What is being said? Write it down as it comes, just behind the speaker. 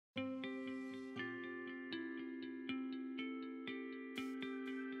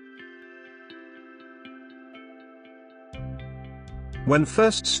When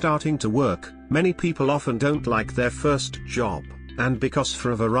first starting to work, many people often don't like their first job, and because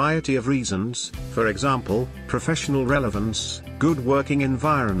for a variety of reasons, for example, professional relevance, good working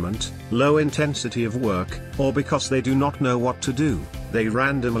environment, low intensity of work, or because they do not know what to do, they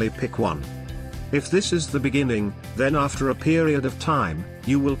randomly pick one. If this is the beginning, then after a period of time,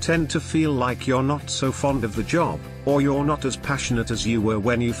 you will tend to feel like you're not so fond of the job, or you're not as passionate as you were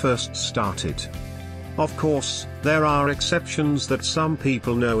when you first started. Of course, there are exceptions that some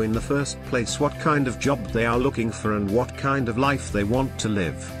people know in the first place what kind of job they are looking for and what kind of life they want to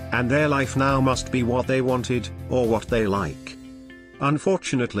live, and their life now must be what they wanted, or what they like.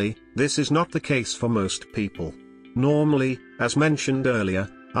 Unfortunately, this is not the case for most people. Normally, as mentioned earlier,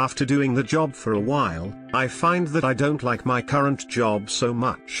 after doing the job for a while, I find that I don't like my current job so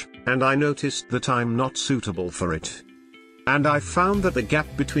much, and I noticed that I'm not suitable for it. And I found that the gap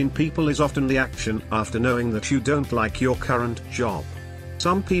between people is often the action after knowing that you don't like your current job.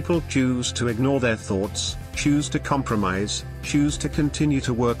 Some people choose to ignore their thoughts, choose to compromise, choose to continue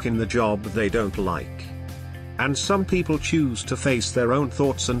to work in the job they don't like. And some people choose to face their own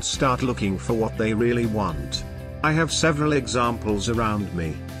thoughts and start looking for what they really want. I have several examples around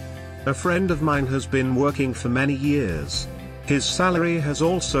me. A friend of mine has been working for many years. His salary has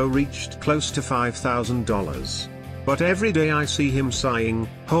also reached close to $5,000. But every day I see him sighing,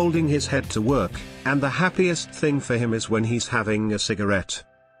 holding his head to work, and the happiest thing for him is when he's having a cigarette.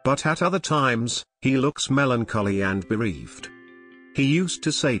 But at other times, he looks melancholy and bereaved. He used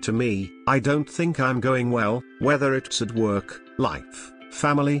to say to me, "I don't think I'm going well, whether it's at work, life,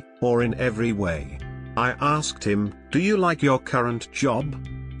 family, or in every way." I asked him, "Do you like your current job?"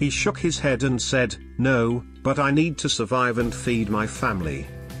 He shook his head and said, "No, but I need to survive and feed my family."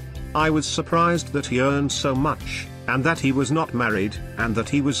 I was surprised that he earned so much, and that he was not married, and that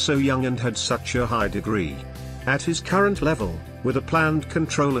he was so young and had such a high degree. At his current level, with a planned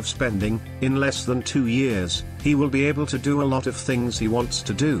control of spending, in less than 2 years, he will be able to do a lot of things he wants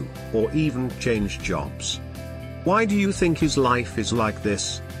to do, or even change jobs. Why do you think his life is like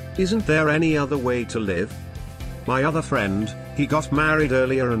this? Isn't there any other way to live? My other friend, he got married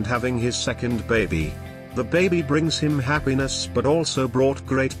earlier and having his second baby. The baby brings him happiness but also brought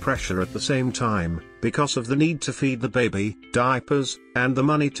great pressure at the same time, because of the need to feed the baby, diapers, and the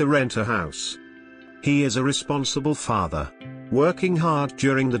money to rent a house. He is a responsible father, working hard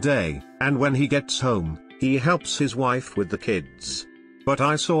during the day, and when he gets home, he helps his wife with the kids. But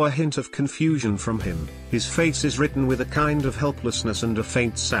I saw a hint of confusion from him. His face is written with a kind of helplessness and a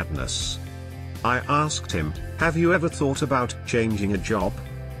faint sadness. I asked him, "Have you ever thought about changing a job?"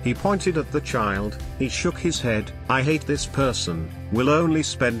 He pointed at the child, he shook his head, "I hate this person, will only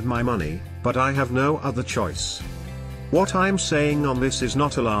spend my money, but I have no other choice." What I'm saying on this is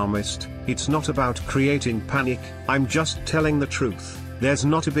not alarmist, it's not about creating panic, I'm just telling the truth. There's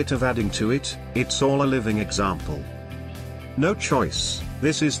not a bit of adding to it, it's all a living example. No choice,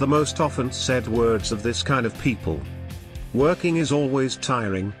 this is the most often said words of this kind of people. Working is always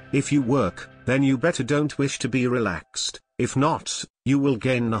tiring. If you work, then you better don't wish to be relaxed, if not, you will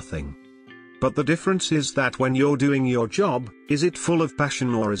gain nothing. But the difference is that when you're doing your job, is it full of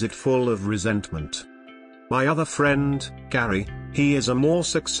passion or is it full of resentment? My other friend, Gary, he is a more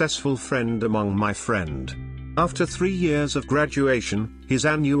successful friend among my friend. After 3 years of graduation, his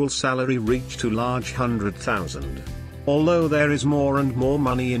annual salary reached to large 100,000. Although there is more and more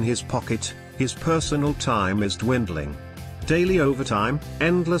money in his pocket, his personal time is dwindling. Daily overtime,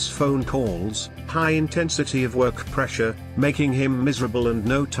 endless phone calls, high intensity of work pressure, making him miserable and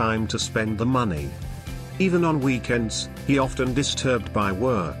no time to spend the money. Even on weekends, he often disturbed by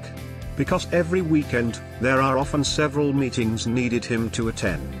work. Because every weekend, there are often several meetings needed him to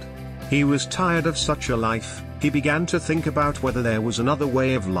attend. He was tired of such a life, he began to think about whether there was another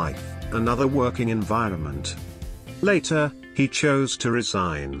way of life, another working environment. Later, he chose to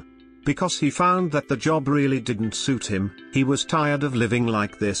resign. Because he found that the job really didn't suit him, he was tired of living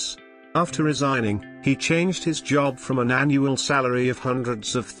like this. After resigning, he changed his job from an annual salary of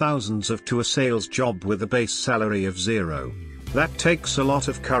hundreds of thousands to a sales job with a base salary of 0. That takes a lot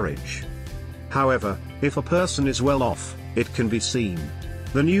of courage. However, if a person is well off, it can be seen.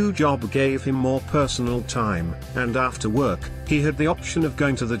 The new job gave him more personal time, and after work, he had the option of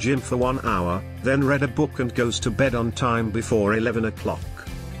going to the gym for 1 hour, then read a book and goes to bed on time before 11 o'clock.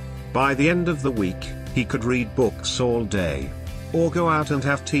 By the end of the week, he could read books all day. Or go out and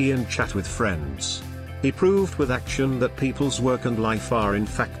have tea and chat with friends. He proved with action that people's work and life are in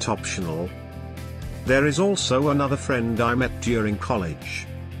fact optional. There is also another friend I met during college.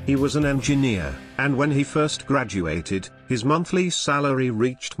 He was an engineer, and when he first graduated, his monthly salary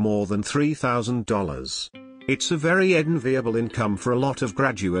reached more than $3,000. It's a very enviable income for a lot of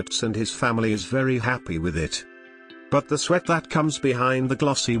graduates and his family is very happy with it. But the sweat that comes behind the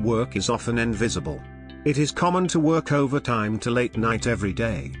glossy work is often invisible. It is common to work overtime till late night every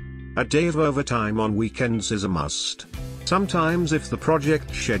day. A day of overtime on weekends is a must. Sometimes if the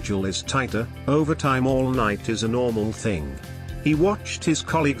project schedule is tighter, overtime all night is a normal thing. He watched his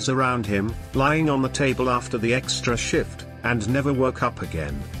colleagues around him, lying on the table after the extra shift, and never woke up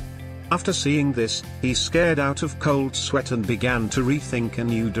again. After seeing this, he scared out of cold sweat and began to rethink a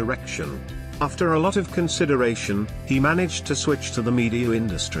new direction. After a lot of consideration, he managed to switch to the media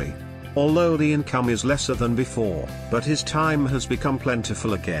industry. Although the income is lesser than before, but his time has become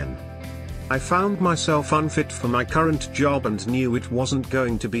plentiful again. I found myself unfit for my current job and knew it wasn't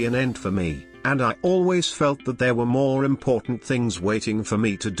going to be an end for me, and I always felt that there were more important things waiting for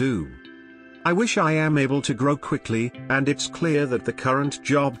me to do. I wish I am able to grow quickly, and it's clear that the current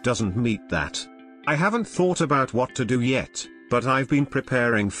job doesn't meet that. I haven't thought about what to do yet, but I've been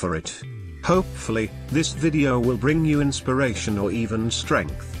preparing for it. Hopefully, this video will bring you inspiration or even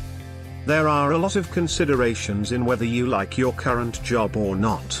strength. There are a lot of considerations in whether you like your current job or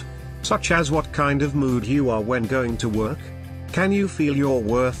not. Such as what kind of mood you are when going to work. Can you feel your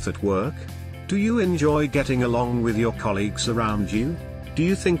worth at work? Do you enjoy getting along with your colleagues around you? Do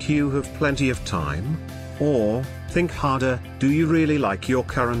you think you have plenty of time? Or, think harder, do you really like your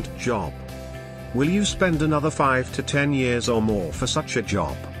current job? Will you spend another 5 to 10 years or more for such a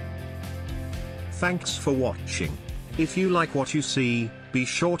job? Thanks for watching. If you like what you see, be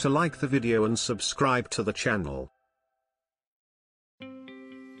sure to like the video and subscribe to the channel.